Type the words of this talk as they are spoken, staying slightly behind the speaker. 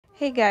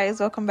Hey guys,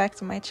 welcome back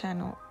to my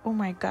channel. Oh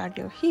my god,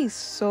 yo, he's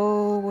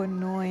so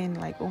annoying.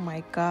 Like, oh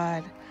my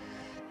god.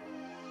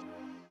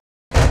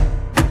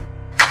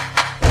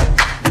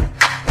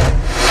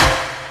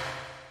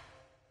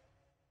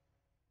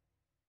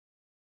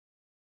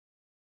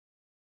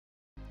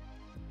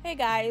 Hey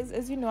guys,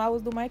 as you know, I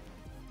was doing my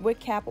wig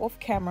cap off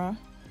camera,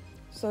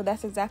 so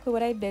that's exactly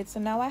what I did. So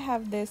now I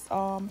have this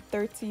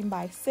 13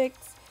 by 6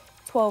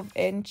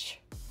 12-inch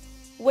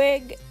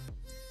wig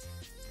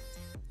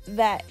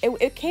that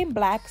it came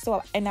black,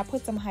 so and I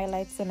put some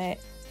highlights in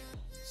it.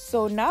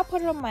 So now I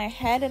put it on my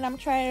head and I'm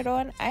trying it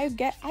on. I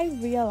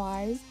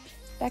realize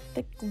that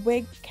the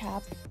wig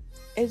cap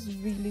is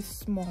really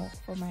small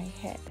for my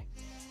head.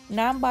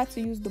 Now I'm about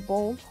to use the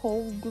bold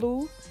hole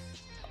glue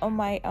on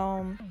my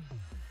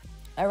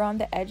around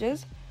the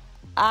edges.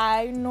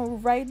 I know,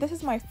 right, this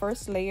is my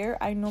first layer.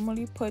 I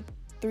normally put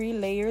 3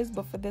 layers,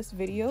 but for this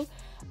video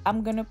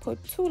I'm gonna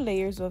put 2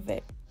 layers of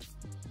it.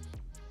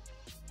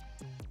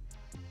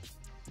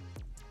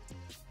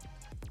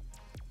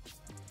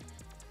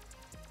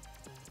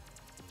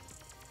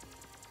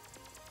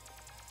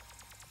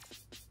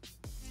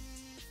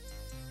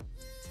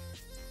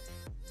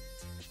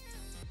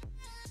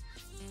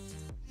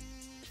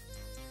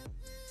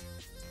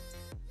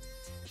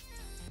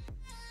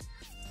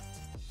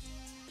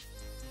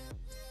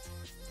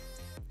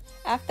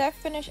 After I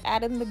finish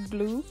adding the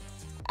glue,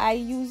 I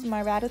use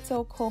my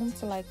Ratatail comb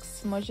to like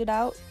smudge it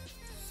out.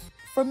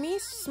 For me,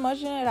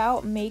 smudging it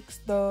out makes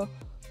the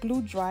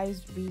glue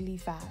dries really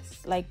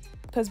fast. Like,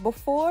 because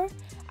before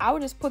I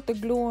would just put the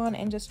glue on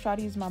and just try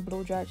to use my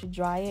blow dryer to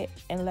dry it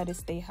and let it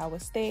stay how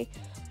it stay.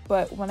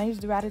 But when I use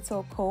the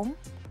Ratatail comb,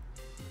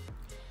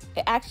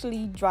 it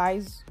actually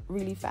dries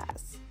really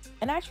fast.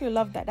 And I actually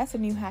love that. That's a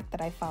new hack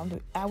that I found.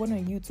 I went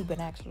on YouTube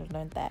and actually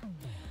learned that.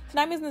 So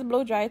now I'm using this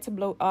blow dryer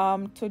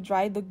to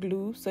dry the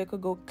glue so it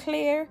could go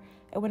clear.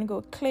 And when it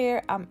goes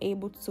clear, I'm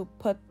able to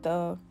put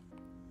the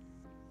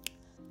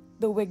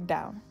wig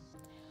down.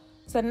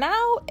 So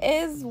now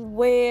is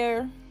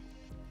where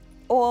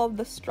all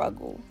the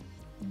struggle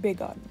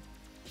begun.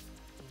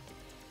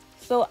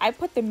 So I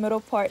put the middle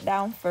part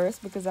down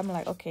first because I'm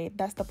like, okay,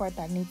 that's the part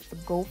that needs to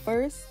go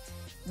first.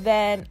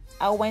 Then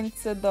I went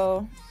to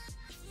the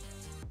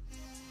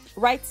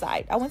right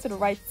side.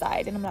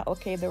 And I'm like,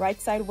 okay, the right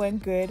side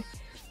went good.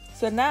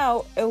 So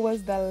now it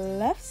was the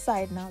left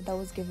side now that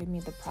was giving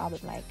me the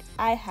problem. Like,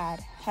 I had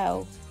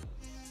hell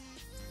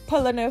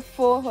pulling it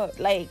forward.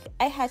 Like,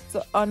 I had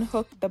to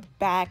unhook the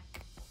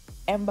back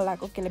and be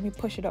like, okay, let me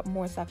push it up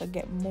more so I could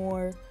get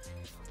more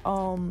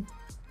pull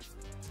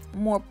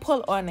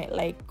on it.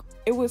 Like,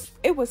 it was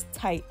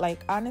tight.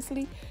 Like,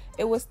 honestly,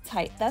 it was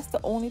tight. That's the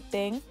only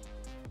thing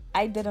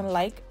I didn't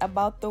like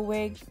about the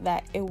wig,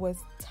 that it was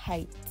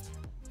tight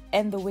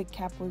and the wig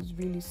cap was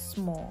really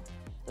small.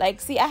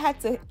 Like, see, I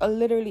had to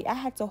I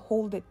had to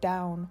hold it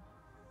down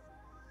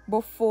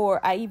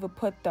before I even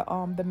put the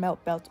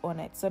melt belt on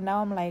it. So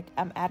now I'm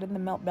adding the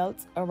melt belt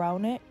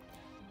around it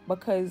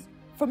because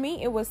for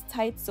me it was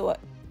tight. So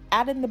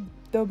adding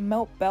the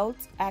melt belt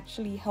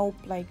actually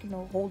helped, like, you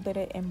know, hold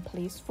it in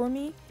place for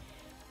me.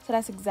 So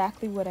that's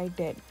exactly what I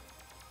did.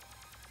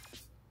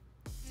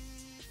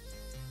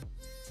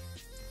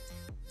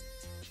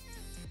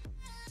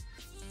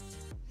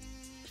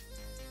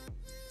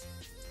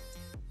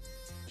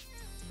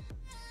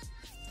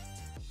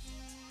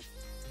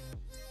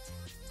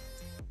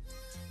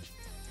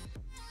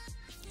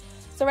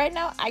 So right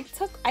now I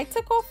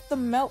took off the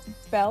melt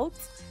belt,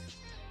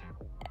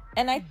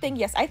 and I think,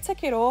 yes, I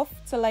took it off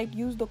to like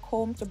use the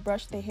comb to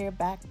brush the hair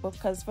back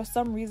because for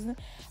some reason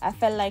I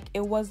felt like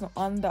it wasn't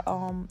on the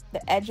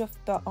edge of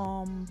the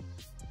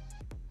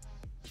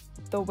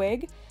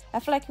wig. I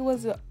feel like it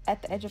was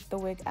at the edge of the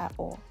wig at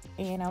all,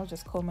 and I was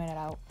just combing it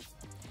out.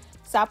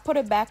 So I put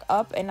it back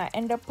up and I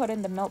end up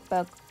putting the melt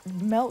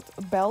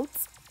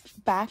belt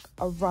back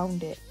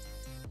around it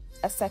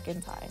a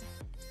second time.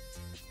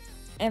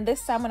 And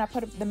this time when I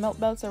put the melt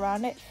belts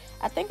around it,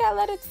 I think I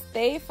let it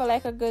stay for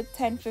like a good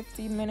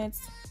 10-15 minutes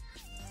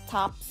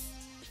tops.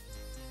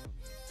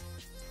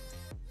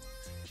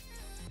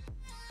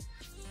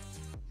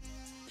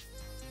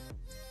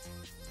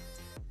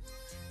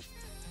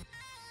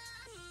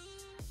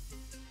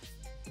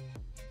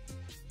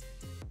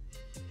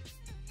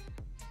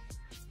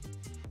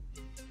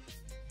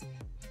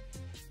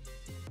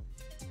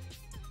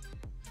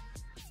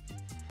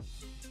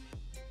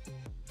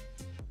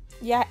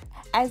 Yeah,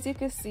 as you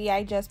can see,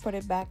 I just put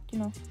it back, you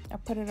know, I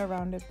put it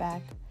around it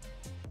back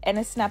and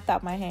it snapped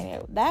out my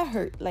hand. That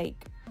hurt.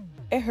 Like,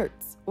 it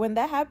hurts. When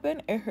that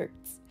happened, it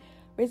hurts.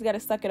 We just gotta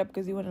suck it up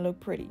because you want to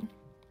look pretty.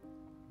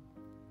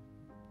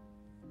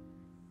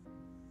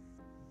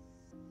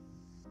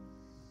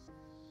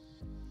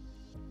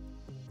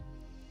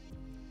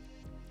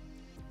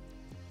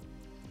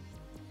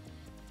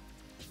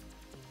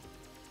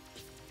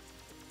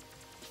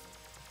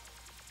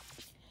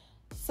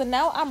 So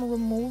now I'm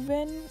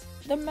removing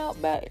the melt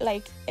belt.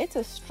 Like, it's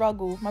a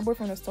struggle. My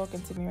boyfriend was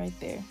talking to me right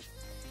there.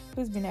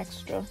 Who's been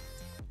extra?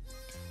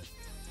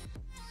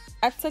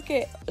 I took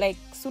it, like,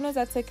 soon as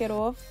I took it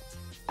off,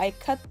 I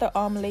cut the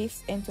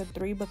lace into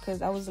 3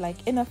 because I was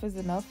like, enough is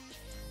enough.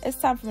 It's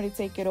time for me to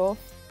take it off,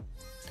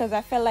 because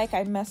I felt like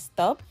I messed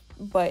up,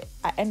 but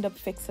I end up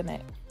fixing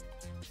it.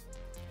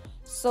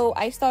 So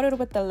I started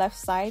with the left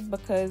side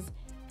because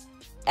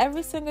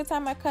every single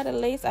time I cut a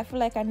lace, I feel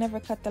like I never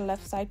cut the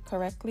left side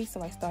correctly.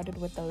 So I started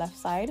with the left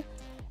side.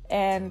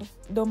 And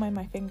don't mind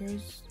my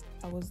fingers,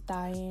 I was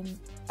dying.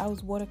 I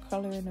was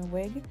watercoloring a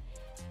wig,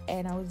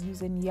 and I was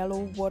using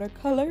yellow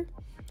watercolor,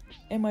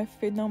 and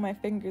now my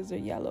fingers are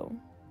yellow.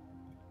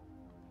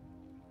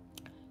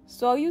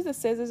 So I'll use the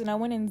scissors, and I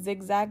went in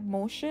zigzag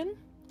motion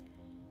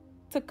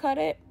to cut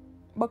it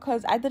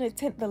because I didn't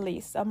tint the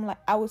lace.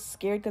 I was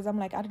scared because I'm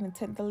like, I didn't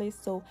tint the lace,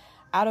 so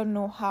I don't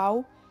know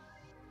how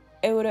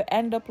it would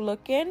end up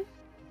looking.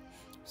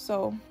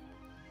 So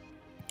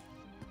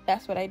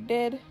that's what I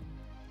did.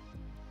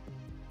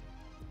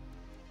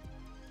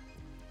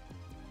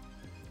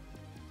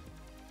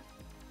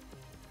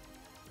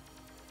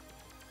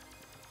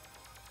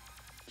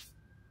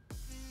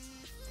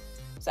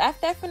 So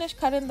after I finished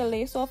cutting the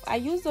lace off, I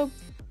used a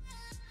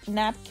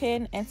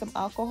napkin and some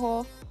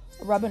alcohol,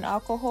 rubbing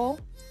alcohol,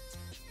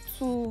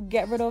 to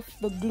get rid of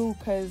the glue,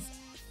 because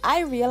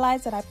I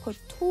realized that I put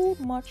too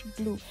much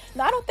glue.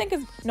 Now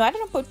I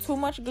didn't put too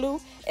much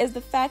glue. It's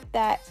the fact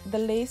that the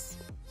lace,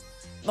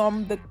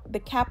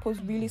 the cap was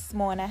really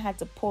small, and I had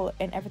to pull,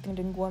 and everything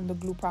didn't go on the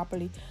glue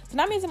properly. So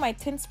now I'm using my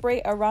tint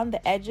spray around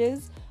the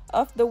edges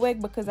of the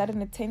wig because I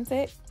didn't tint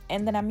it,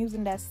 and then I'm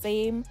using that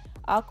same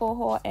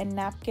alcohol and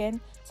napkin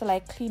to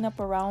like clean up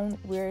around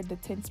where the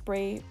tint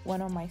spray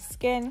went on my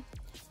skin.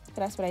 So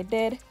that's what I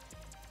did.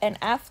 And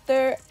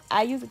after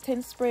I used the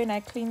tint spray and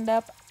I cleaned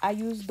up, I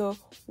used the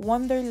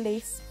Wonder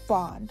Lace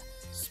Bond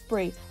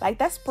spray. Like,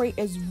 that spray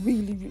is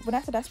really, when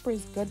I say that spray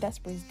is good, that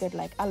spray is good.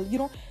 Like,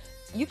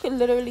 you could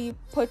literally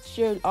put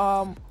your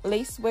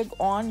lace wig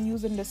on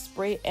using the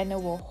spray and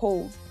it will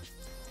hold.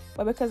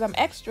 But because I'm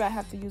extra, I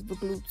have to use the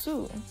glue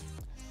too.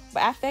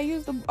 But after I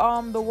used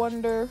the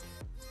Wonder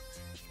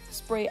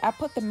spray, I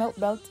put the milk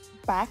belt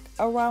back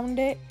around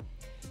it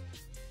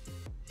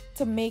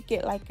to make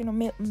it like, you know,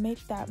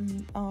 make that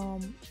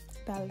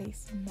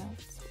lace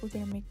melt. We're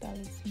gonna make that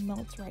lace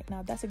melt right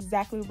now. That's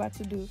exactly what we're about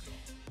to do.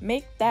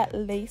 Make that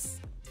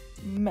lace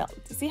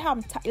melt. See how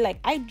I'm tight? Like,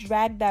 I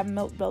dragged that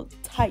milk belt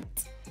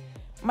tight.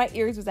 My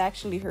ears was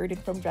actually hurting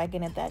from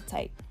dragging it that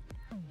tight.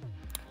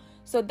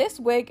 So this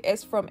wig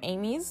is from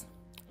Ainmeys,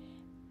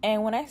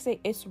 and when I say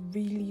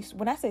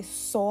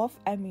soft,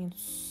 I mean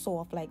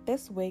soft. Like,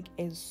 this wig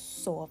is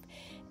soft.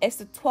 It's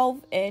a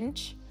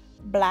 12-inch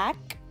black.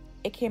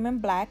 It came in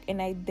black,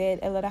 and I did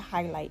a little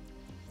highlight.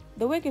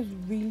 The wig is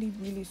really,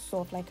 really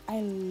soft. Like, I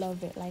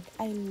love it. Like,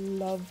 I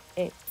love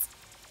it.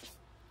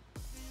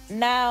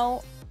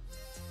 Now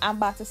I'm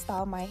about to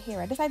style my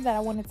hair. I decided that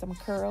I wanted some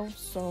curl,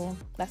 so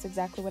that's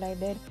exactly what I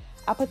did.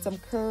 I put some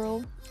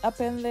curl up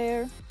in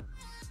there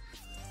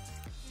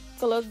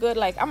to look good.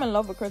 Like, I'm in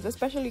love with curls,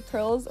 especially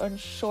curls on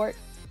short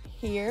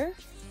hair.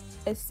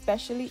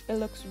 Especially, it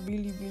looks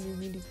really, really,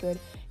 really good.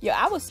 Yo,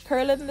 I was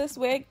curling this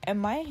wig and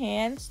my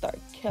hand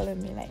started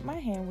killing me. Like, my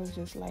hand was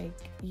just like,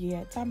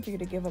 yeah, time for you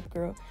to give up,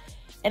 girl.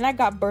 And I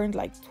got burned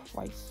like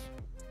twice.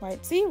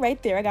 Right, see,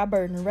 right there, I got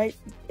burned. Right,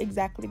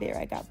 exactly there,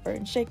 I got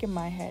burned, shaking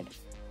my head.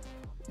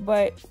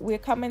 But we're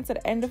coming to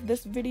the end of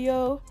this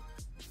video.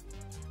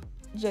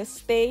 Just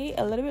stay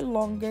a little bit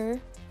longer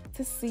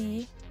to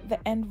see the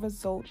end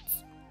result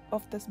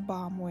of this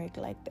bomb wig.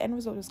 Like, the end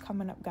result is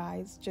coming up,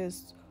 guys.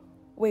 Just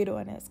wait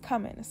on it. It's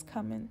coming. It's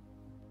coming.